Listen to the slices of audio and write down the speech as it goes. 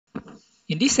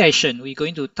In this session, we're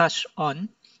going to touch on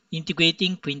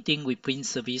integrating printing with print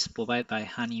service provided by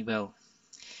Honeywell.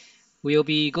 We'll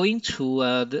be going through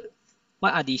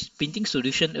what are the printing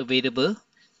solutions available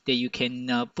that you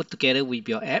can put together with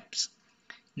your apps.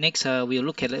 Next, we'll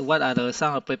look at what are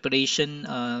some of the preparation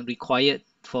required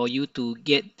for you to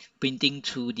get printing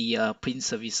through the print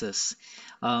services.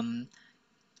 Um,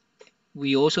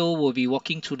 we also will be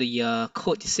walking through the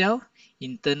code itself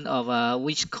in terms of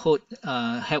which code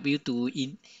help you to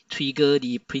trigger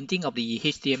the printing of the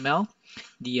HTML,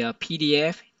 the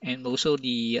PDF, and also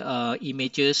the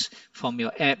images from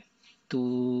your app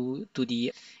to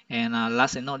the and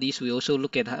last and not least, we also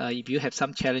look at if you have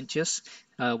some challenges,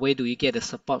 where do you get the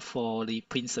support for the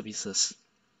print services.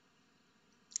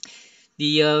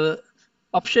 The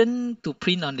option to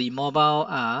print on the mobile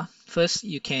are first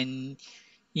you can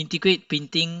integrate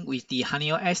printing with the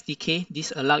Honeywell SDK.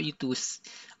 This allows you to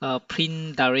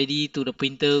print directly to the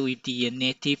printer with the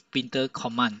native printer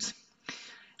commands.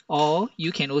 Or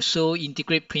you can also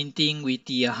integrate printing with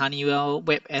the Honeywell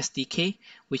Web SDK,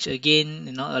 which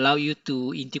again allow you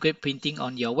to integrate printing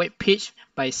on your web page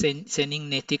by sending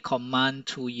native command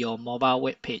to your mobile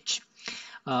web page.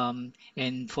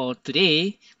 And for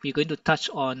today, we're going to touch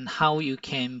on how you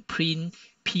can print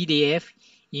PDF,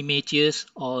 images,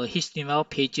 or HTML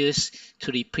pages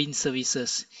to the print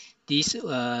services. This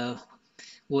will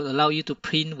allow you to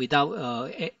print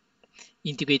without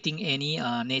integrating any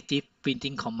native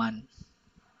printing command.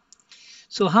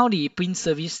 So how the print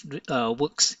service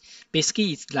works?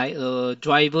 Basically, it's like a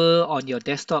driver on your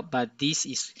desktop, but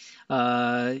this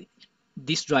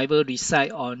driver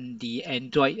reside on the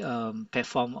Android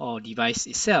platform or device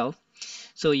itself.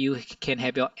 So you can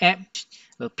have your app,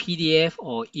 a PDF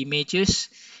or images,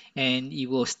 and it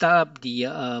will start up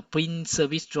the print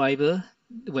service driver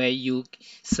where you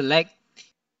select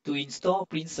to install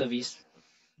print service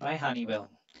by Honeywell.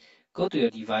 Go to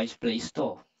your device Play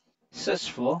Store.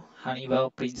 Search for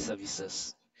Honeywell Print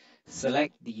Services.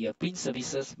 Select the print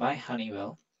services by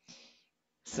Honeywell.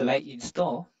 Select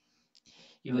install.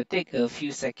 It will take a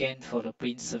few seconds for the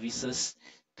print services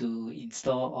to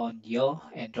install on your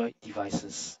Android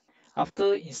devices.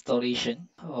 After installation,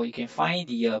 you can find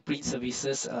the print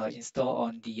services installed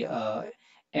on the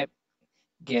app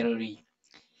gallery.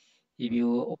 If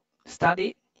you start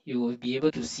it, you will be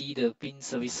able to see the print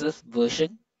services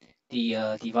version,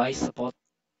 the device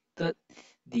supported,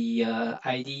 the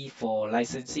ID for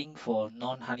licensing for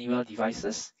non-Honeywell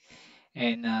devices,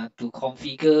 and to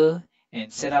configure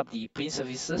and set up the print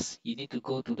services, you need to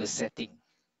go to the setting.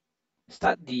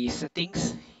 Start the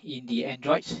settings in the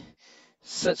Android,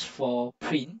 search for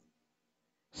print,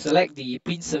 select the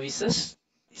print services.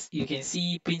 You can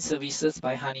see print services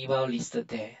by Honeywell listed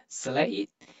there. Select it.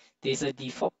 There's a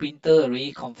default printer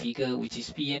already configured, which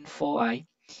is PN4i.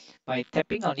 By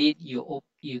tapping on it, you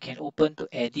can open to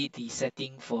edit the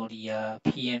setting for the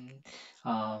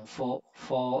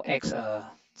PN4X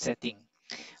setting.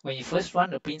 When you first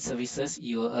run the print services,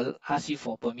 it will ask you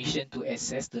for permission to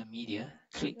access the media.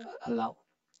 Click Allow.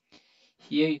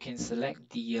 Here you can select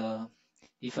the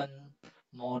different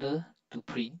model to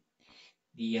print,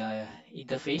 the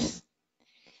interface,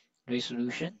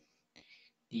 resolution,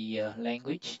 the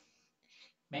language,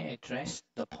 MAC address,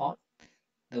 the port,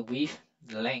 the width,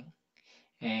 the length,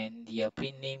 and the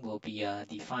print name will be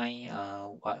defined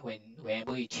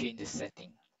whenever you change the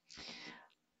setting.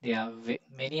 There are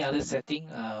many other settings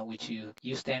which you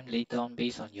use them later on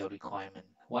based on your requirement.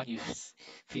 Once you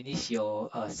finish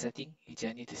your setting, you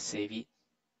just need to save it.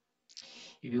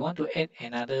 If you want to add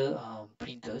another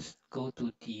printers, go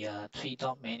to the three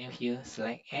dot menu here,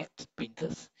 select Add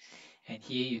Printers, and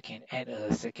here you can add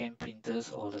a second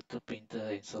printers or the third printer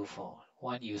and so forth.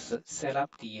 Once you set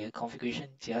up the configuration,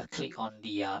 just click on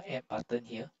the Add button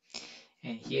here,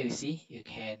 and here you see you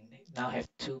can now have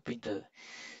two printers.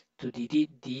 To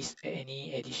delete these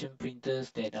any addition printers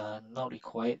that are not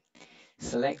required,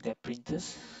 select the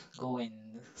printers, go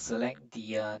and select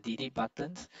the delete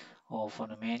buttons, or from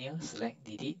the menu select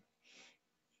delete,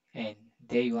 and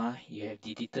there you are, you have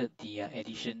deleted the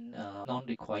addition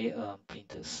non-required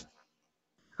printers.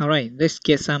 All right, let's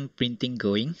get some printing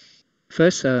going.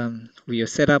 First, we will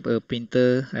set up a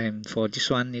printer, and for this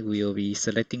one, we will be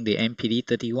selecting the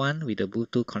MPD31 with the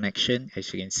Bluetooth connection,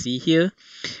 as you can see here,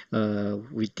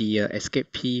 with the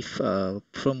Escape P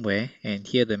firmware. And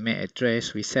here the MAC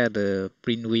address, we set the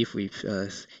print width with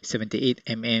 78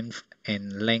 mm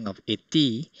and length of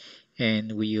 80.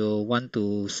 And we will want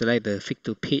to select the fit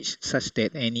to page such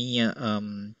that any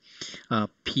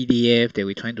PDF that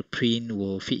we're trying to print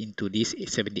will fit into this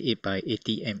 78 by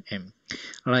 80 mm.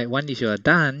 Alright, once you are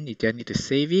done, you just need to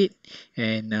save it,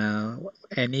 and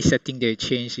any setting that you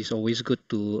change is always good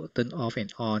to turn off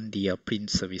and on the print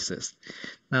services.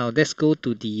 Now let's go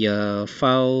to the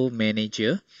file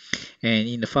manager, and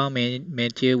in the file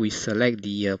manager we select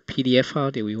the PDF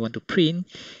file that we want to print,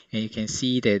 and you can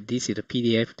see that this is the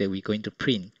PDF that we're going to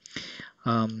print.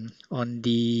 On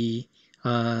the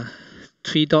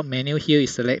three dot menu here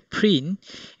is select print,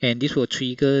 and this will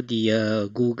trigger the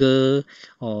Google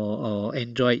or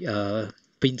Android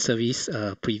print service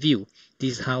preview.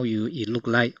 This is how it look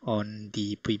like on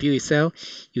the preview itself.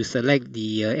 You select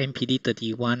the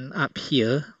MPD31 up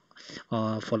here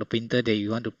for the printer that you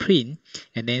want to print,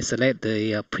 and then select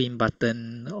the print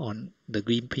button on the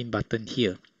green print button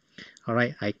here.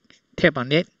 Alright, I tap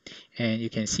on it, and you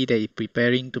can see that it's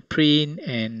preparing to print,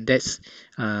 and let's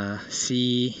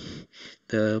see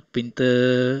the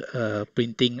printer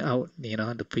printing out,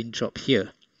 the print job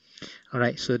here.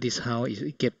 Alright, so this is how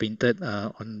it get printed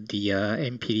on the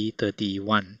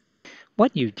MPD31.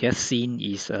 What you've just seen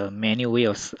is a manual way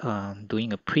of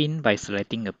doing a print by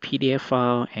selecting a PDF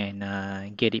file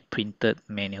and get it printed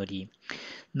manually.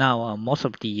 Now, most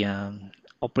of the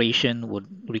operation would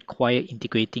require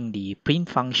integrating the print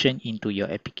function into your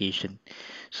application.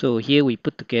 So here we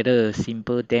put together a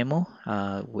simple demo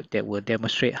that will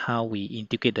demonstrate how we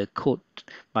integrate the code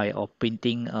by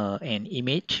printing an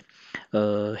image,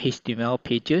 HTML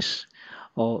pages,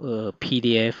 or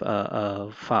PDF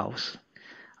files.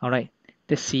 All right,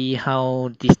 let's see how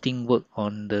this thing work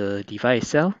on the device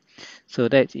itself. So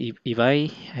that if I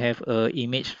have an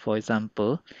image, for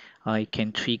example, I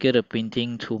can trigger the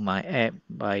printing to my app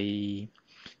by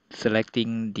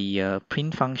selecting the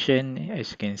print function. As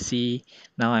you can see,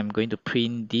 now I'm going to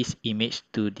print this image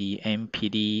to the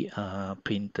MPD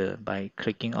printer by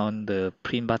clicking on the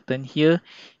print button here.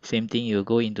 Same thing, you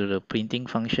go into the printing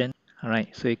function. All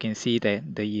right, so you can see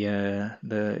that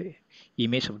the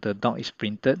image of the dog is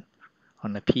printed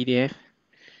on the PDF.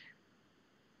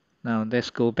 Now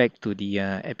let's go back to the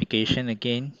application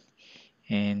again,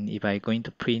 and if I'm going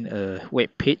to print a web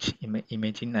page,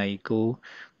 imagine I go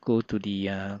to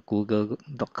the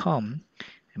google.com.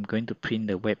 I'm going to print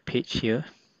the web page here.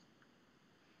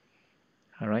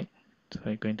 All right, so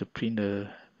I'm going to print the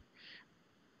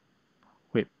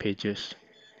web pages.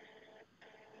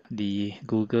 The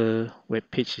Google web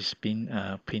page is being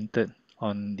printed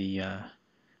on the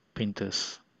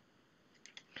printers.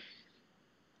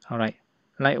 All right,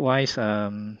 likewise,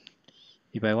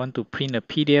 if I want to print a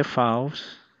PDF files,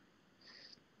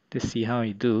 let's see how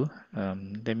I do.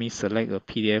 Let me select a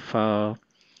PDF file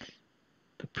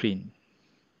to print.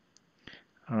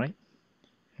 All right,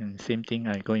 and same thing,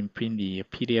 I go and print the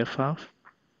PDF file,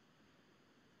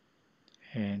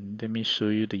 and let me show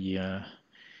you the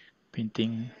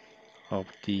printing of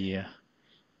the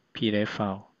PDF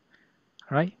file.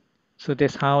 All right, so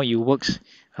that's how it works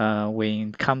when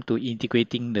it comes to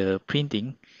integrating the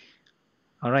printing.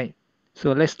 All right,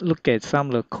 so let's look at some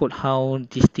of the code how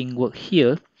this thing work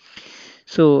here.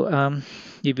 So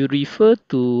if you refer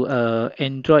to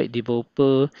Android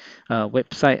developer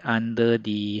website under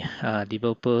the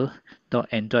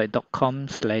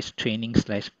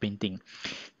developer.android.com/training/printing,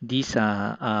 these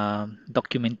are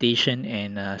documentation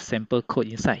and sample code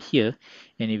inside here.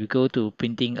 And if you go to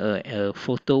printing a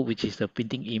photo, which is the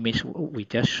printing image we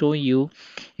just show you,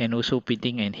 and also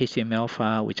printing an HTML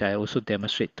file, which I also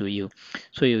demonstrate to you.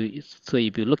 So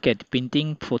if you look at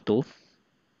printing photo,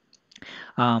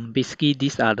 basically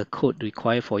these are the code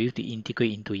required for you to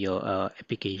integrate into your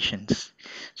applications.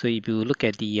 So if you look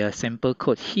at the sample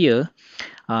code here,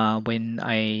 when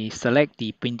I select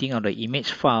the printing of the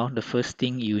image file, the first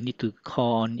thing you need to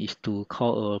call on is to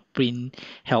call a print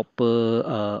helper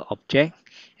object,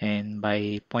 and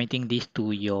by pointing this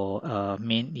to your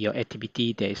your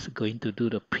activity that is going to do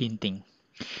the printing.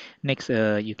 Next,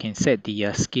 you can set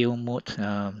the scale mode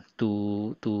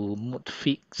to mode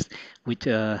fix, which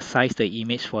size the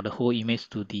image for the whole image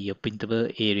to the printable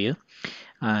area,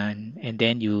 and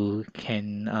then you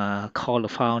can call the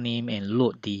file name and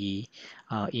load the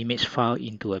image file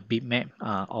into a bitmap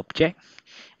object.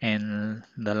 And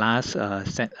the last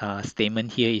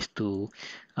statement here is to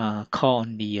call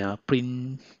on the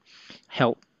print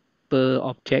helper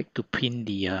object to print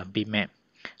the bitmap.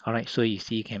 All right, so you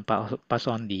see you can pass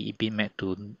on the bitmap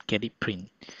to get it print.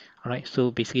 All right, so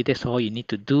basically that's all you need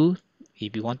to do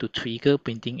if you want to trigger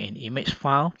printing an image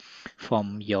file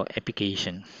from your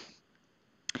application.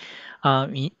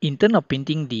 In terms of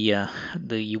printing the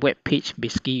web page,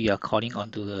 basically you are calling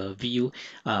onto the view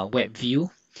web view.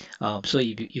 So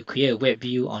if you create a web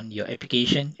view on your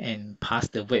application and pass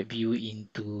the web view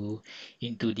into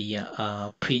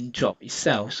the print job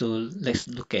itself. So let's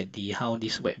look at the how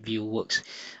this web view works.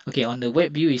 Okay, on the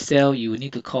web view itself, you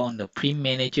need to call on the print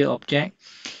manager object,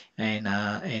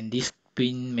 and this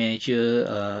print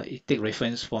manager it take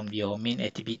reference from your main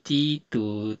activity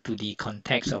to the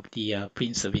context of the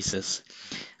print services.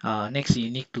 Next, you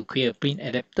need to create a print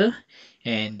adapter,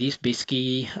 and this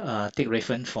basically take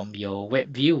reference from your web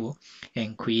view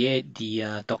and create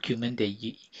the document that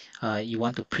you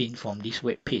want to print from this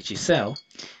web page itself.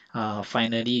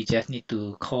 Finally, you just need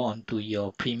to call on to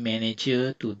your print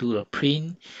manager to do a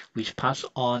print, which pass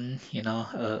on,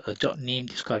 a job name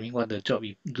describing what the job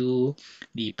you do,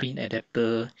 the print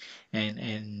adapter,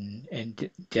 and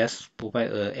just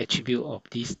provide a attribute of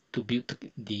this to build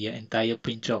the entire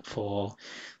print job for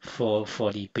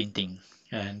the printing.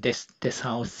 And that's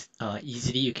how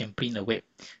easily you can print a web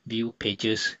view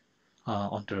pages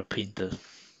onto a printer.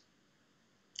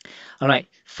 All right,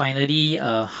 finally,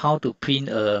 how to print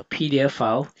a PDF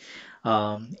file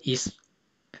is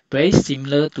very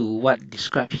similar to what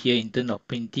described here in terms of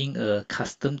printing a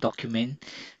custom document.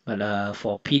 But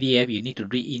for PDF, you need to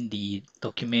read in the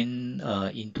document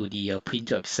into the print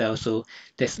job itself. So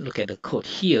let's look at the code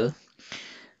here.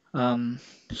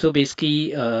 So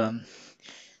basically,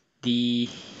 the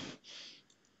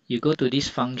you go to this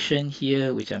function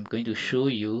here, which I'm going to show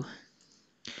you.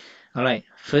 All right,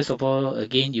 first of all,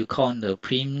 again, you call on the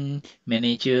print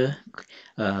manager,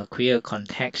 create a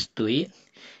context to it.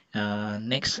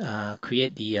 Next,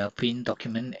 create the print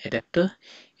document adapter.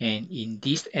 And in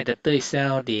this adapter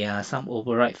itself, there are some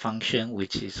override function,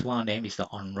 which is one of them is the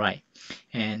onWrite.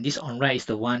 And this onWrite is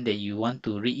the one that you want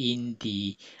to read in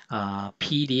the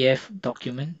PDF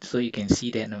document. So you can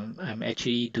see that I'm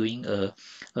actually doing a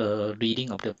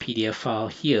reading of the PDF file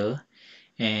here.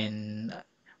 And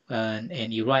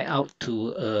and you write out to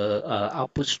a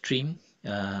output stream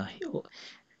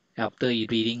after you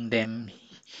reading them,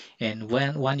 and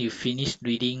when you finish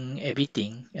reading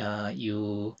everything,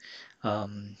 you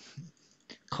um,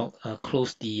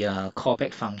 close the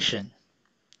callback function.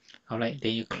 All right,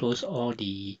 then you close all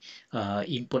the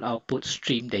input output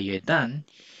stream that you have done,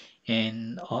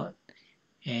 and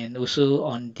and also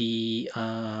on the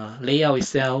layout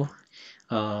itself,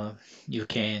 uh, you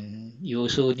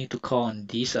also need to call on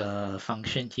this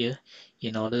function here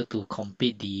in order to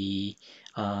complete the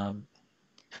um,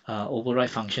 override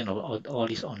function of all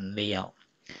this on layout.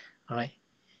 All right.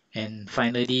 And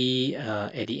finally,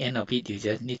 at the end of it, you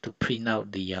just need to print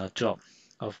out the job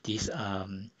of this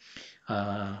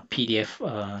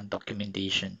PDF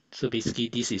documentation. So basically,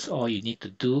 this is all you need to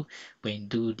do when you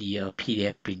do the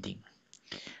PDF printing.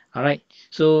 All right.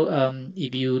 So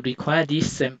if you require this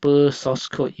sample source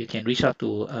code, you can reach out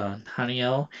to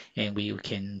Honeywell, and we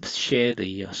can share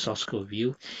the source code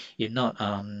view. If not,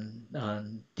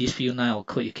 this few line of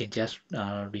code, you can just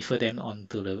refer them on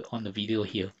the video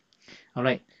here. All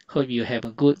right. Hope you have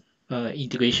a good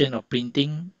integration of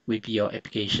printing with your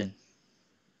application.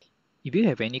 If you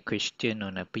have any question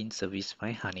on a print service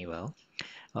by Honeywell,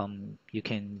 you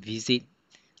can visit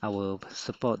our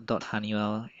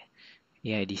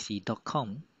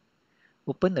support.honeywell.aidc.com.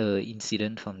 Open a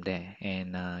incident from there,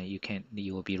 and you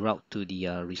will be routed to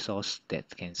the resource that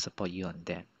can support you on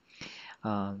that.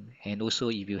 And also,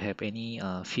 if you have any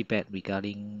feedback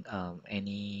regarding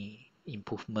any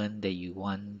improvement that you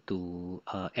want to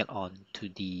add on to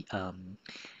the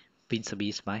print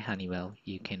service by Honeywell,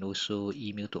 you can also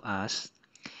email to us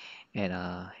at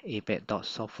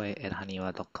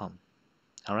apad.software@honeywell.com.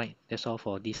 All right, that's all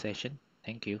for this session.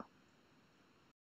 Thank you.